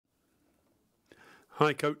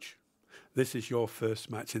Hi, Coach. This is your first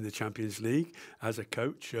match in the Champions League as a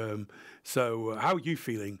coach. So how are you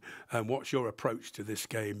feeling? What's your approach to this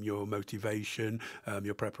game, your motivation,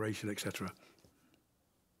 your preparation, etc.?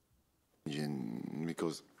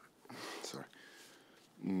 Because,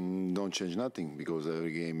 don't change nothing, because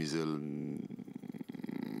every game is,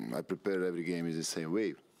 I prepare every game is the same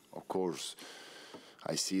way. Of course,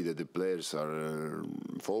 I see that the players are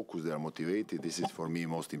focused, they are motivated. This is for me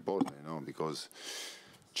most important, you know, because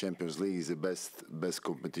Champions League is the best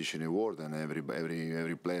competition in the world, and every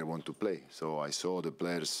player wants to play. So I saw the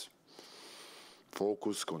players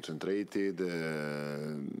focused, concentrated,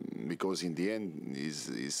 because in the end,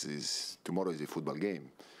 tomorrow is a football game.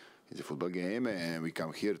 It's a football game, and we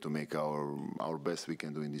come here to make our best we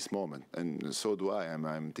can do in this moment. And so do I.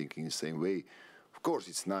 I'm thinking the same way. Of course,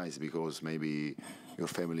 it's nice because maybe your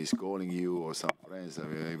family is calling you or some friends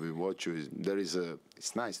will watch you.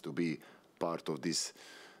 It's nice to be part of this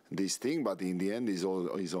thing, but in the end, it's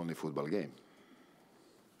only football game.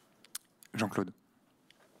 Jean-Claude.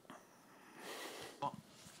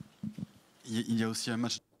 Il y a aussi un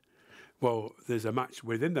match. Well, there's a match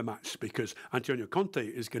within the match because Antonio Conte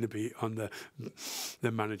is going to be on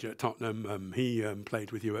the manager at Tottenham. He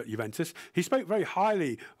played with you at Juventus. He spoke very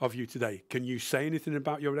highly of you today. Can you say anything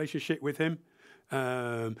about your relationship with him?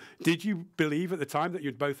 Did you believe at the time that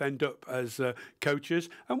you'd both end up as coaches?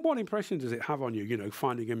 And what impression does it have on you, you know,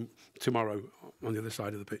 finding him tomorrow on the other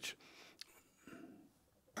side of the pitch?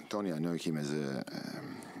 Antonio, I know him as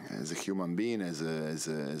a human being, as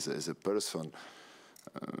a person.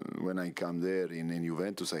 When I come there in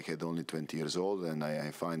Juventus, I had only 20 years old, and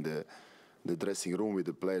I find the dressing room with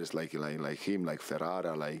the players like him, like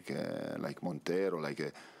Ferrara, like Montero,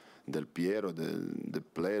 like Del Piero, the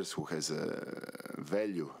players who has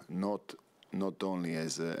value, not only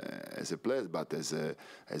as a player but as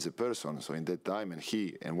a person. So in that time,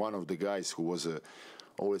 and one of the guys who was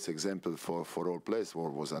always example for all players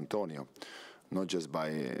was Antonio, not just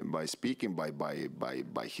by speaking,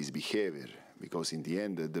 by his behavior. Because in the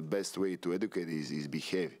end, the best way to educate is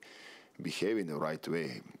behave in the right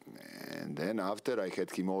way. And then after, I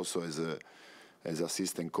had him also as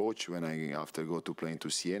assistant coach when after go to play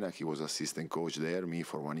into Siena. He was assistant coach there, me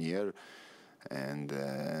for 1 year. And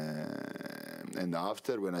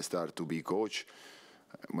after, when I start to be coach,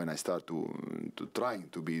 when I start to trying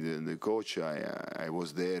to be the coach, I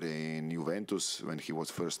was there in Juventus when he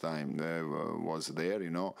was first time was there,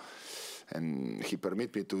 you know. And he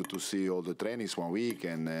permit me to see all the trainings 1 week,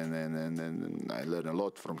 and I learned a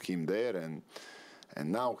lot from him there, and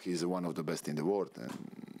now he's one of the best in the world.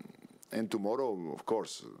 And tomorrow, of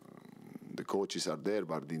course, the coaches are there,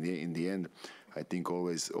 but in the end, I think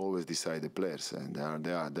always decide the players, and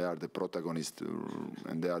they are the protagonists,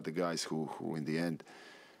 and they are the guys who in the end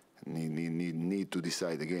need to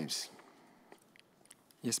decide the games.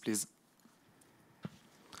 Yes, please.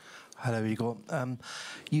 Hello, Igor.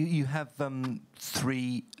 You have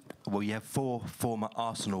you have 4 former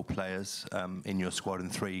Arsenal players in your squad,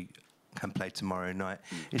 and 3 can play tomorrow night.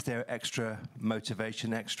 Is there extra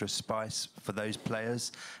motivation, extra spice for those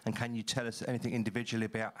players? And can you tell us anything individually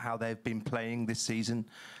about how they've been playing this season?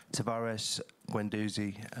 Tavares,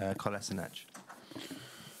 Guendouzi, Kolasinac.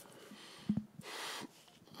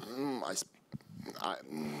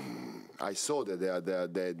 I saw that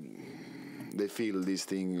they feel this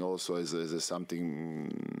thing also as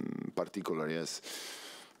something particular. Yes,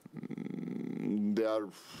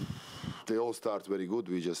 they all start very good.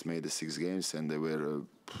 We just made the 6 games, and they were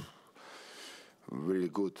really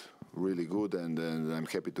good, and I'm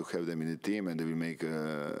happy to have them in the team, and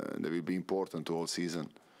they will be important to all season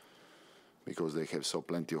because they have so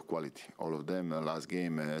plenty of quality. All of them. Last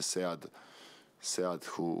game, Sead,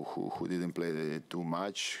 who didn't play too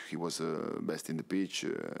much, he was best in the pitch.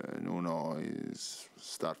 Nuno is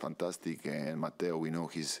start fantastic, and Matteo, we know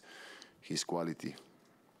his quality.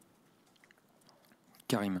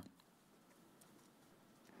 Karim.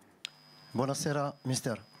 Buonasera,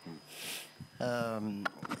 mister. On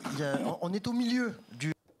est au milieu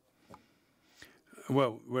du...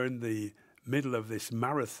 Well, we're in the middle of this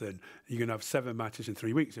marathon. You're going to have 7 matches in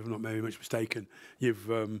 3 weeks, if I'm not very much mistaken. You've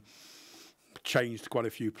changed quite a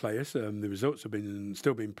few players. The results have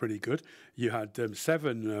still been pretty good. You had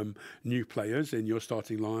 7 new players in your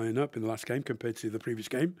starting lineup in the last game compared to the previous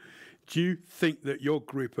game. Do you think that your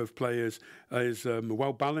group of players is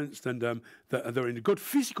well balanced and that they're in good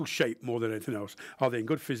physical shape more than anything else? Are they in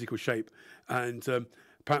good physical shape? And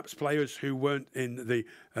perhaps players who weren't in the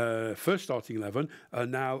first starting 11 are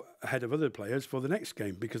now ahead of other players for the next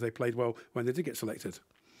game because they played well when they did get selected?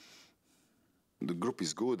 the group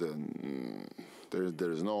is good, and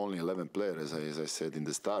there is not only 11 players, as I said in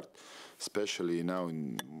the start. Especially now,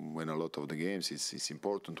 when a lot of the games, it's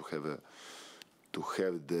important to have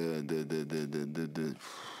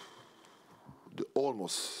the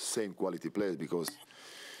almost same quality players, because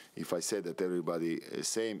if I say that everybody is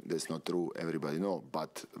same, that's not true. Everybody no,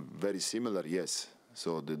 but very similar, yes.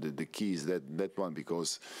 So the key is that one,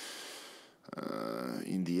 because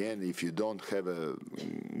in the end, if you don't have a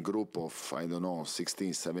group of, I don't know,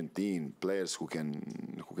 16, 17 players who can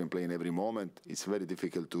play in every moment, it's very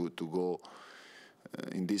difficult to go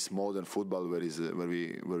in this modern football where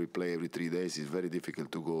we play every 3 days. It's very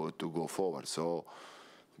difficult to go forward. So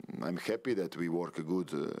I'm happy that we work good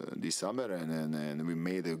this summer, and we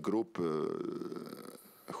made a group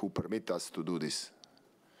who permit us to do this.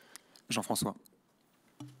 Jean-François.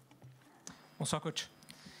 Bonsoir, coach.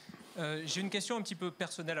 J'ai une question un petit peu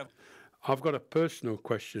personnelle à vous. I've got a personal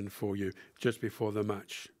question for you just before the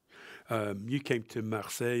match. You came to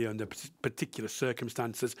Marseille under particular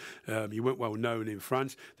circumstances. You weren't well known in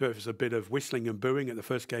France. There was a bit of whistling and booing at the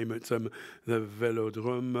first game at the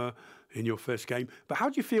Velodrome in your first game. But how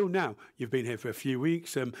do you feel now? You've been here for a few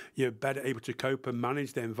weeks. You're better able to cope and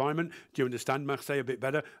manage the environment. Do you understand Marseille a bit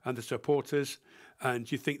better and the supporters? And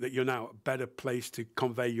do you think that you're now a better place to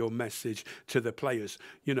convey your message to the players?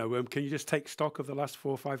 You know, can you just take stock of the last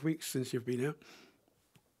 4 or 5 weeks since you've been here?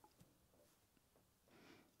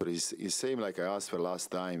 But it's same like I asked for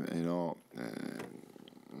last time, you know.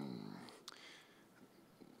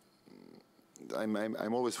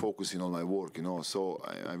 I'm always focusing on my work, you know. So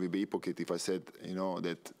I will be hypocrite if I said, you know,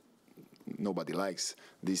 that nobody likes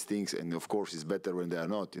these things, and of course it's better when they are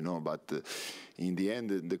not, you know. But in the end,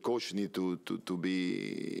 the coach need to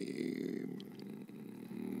be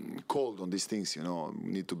cold on these things, you know.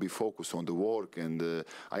 Need to be focused on the work, and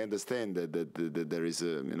I understand that there is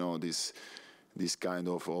you know, this kind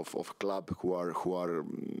of club who are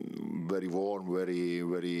very warm, very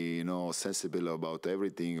you know, sensible about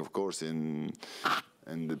everything, of course, and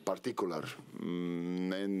particular.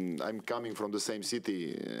 And I'm coming from the same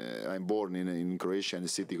city. I'm born in Croatia, in a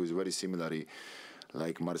city who is very similar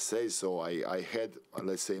like Marseille. So I had,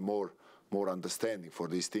 let's say, more understanding for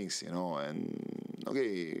these things, you know. And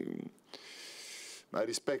okay, I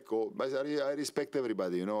respect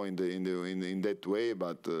everybody, you know, in that way.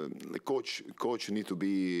 But the coach need to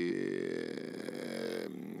be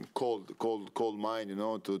cold mind, you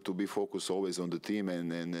know, to be focused always on the team,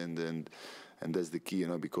 and that's the key, you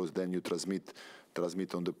know, because then you transmit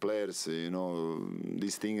on the players, you know,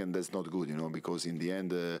 this thing, and that's not good, you know, because in the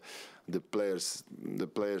end the players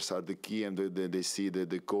are the key, and they see that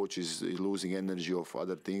the coach is losing energy of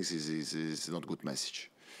other things is not good message.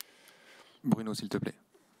 Bruno, s'il te plaît.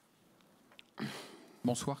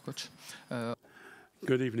 Bonsoir, coach.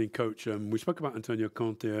 Good evening, coach. We spoke about Antonio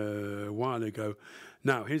Conte a while ago.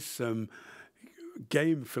 Now, his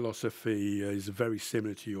game philosophy is very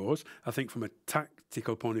similar to yours. I think from a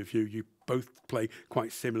tactical point of view, you both play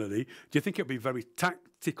quite similarly. Do you think it'll be a very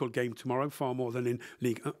tactical game tomorrow, far more than in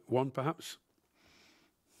League One, perhaps?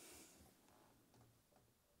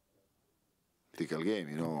 Tactical game,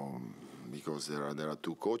 you know, because there are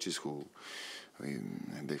two coaches who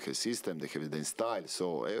they have system, they have their style.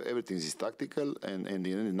 So everything is tactical, and in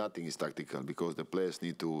the end, nothing is tactical, because the players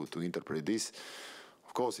need to interpret this.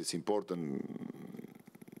 Of course, it's important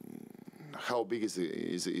how big is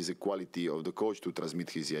the quality of the coach to transmit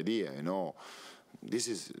his idea. You know, this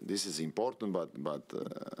is important, but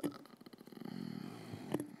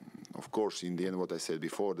of course, in the end, what I said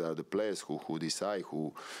before, there are the players who decide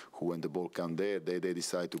who when the ball comes there, they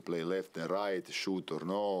decide to play left and right, shoot or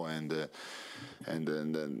no, and the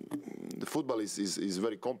football is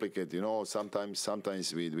very complicated. You know,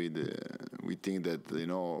 sometimes we think that, you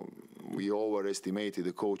know, we overestimated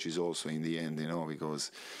the coaches also in the end, you know,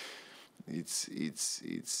 because it's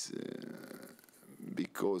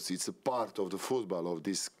because it's a part of the football of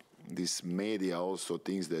this media also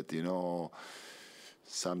thinks that, you know,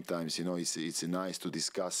 sometimes, you know, it's nice to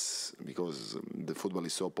discuss, because the football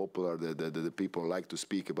is so popular that the people like to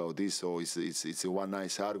speak about this. So it's a one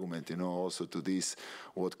nice argument, you know, also to this,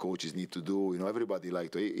 what coaches need to do. You know, everybody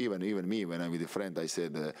like to, even me, when I'm with a friend, I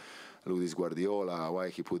said, look, this Guardiola, why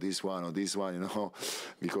he put this one or this one, you know,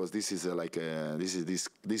 because this is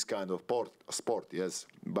this kind of sport, yes.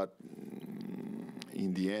 But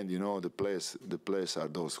in the end, you know, the players are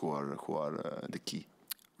those who are the key.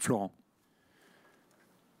 Florent.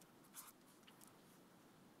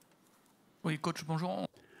 Oui, coach, bonjour.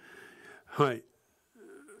 Hi.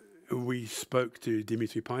 we spoke to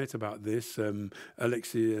Dimitri Payet about this.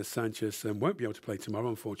 Alexis Sanchez won't be able to play tomorrow,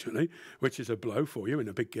 unfortunately, which is a blow for you in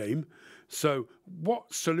a big game. So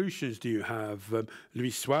what solutions do you have?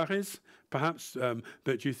 Luis Suarez, perhaps,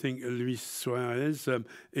 but do you think Luis Suarez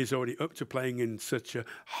is already up to playing in such a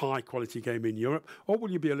high-quality game in Europe? Or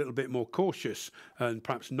will you be a little bit more cautious and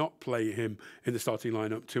perhaps not play him in the starting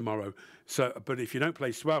lineup tomorrow? So, but if you don't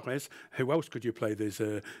play Suarez, who else could you play? There's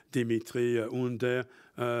Dimitri, Under.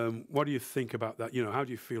 What do you think about that? You know, how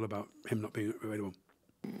do you feel about him not being available?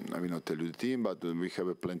 I will not tell you the team, but we have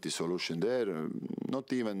a plenty solution there.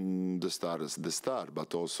 Not even the star,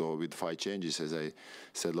 but also with 5 changes, as I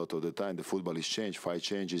said a lot of the time. The football is changed. 5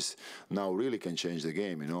 changes now really can change the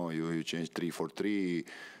game. You know, you change 3-4-3,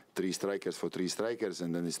 3 strikers for 3 strikers,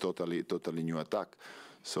 and then it's totally new attack.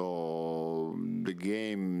 So the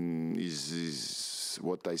game is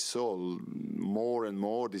what I saw more and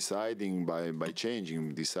more deciding by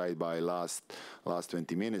changing, decide by last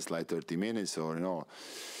 20 minutes, like 30 minutes, or you know.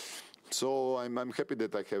 So I'm happy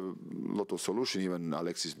that I have a lot of solutions. Even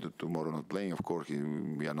Alexis tomorrow not playing, of course,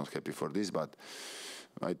 we are not happy for this, but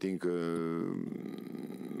I think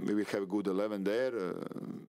we will have a good 11 there.